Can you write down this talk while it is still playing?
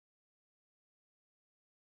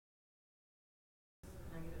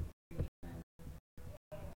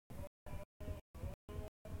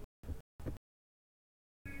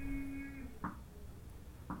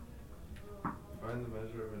Find the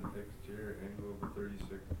measure of an exterior angle of a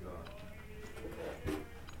 36 gone.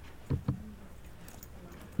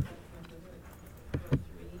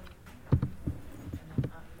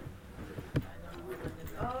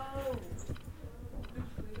 Oh.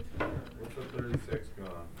 What's a 36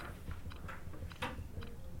 gone?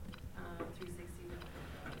 360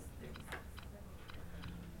 plus 36.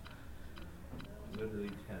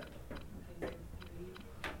 Literally 10.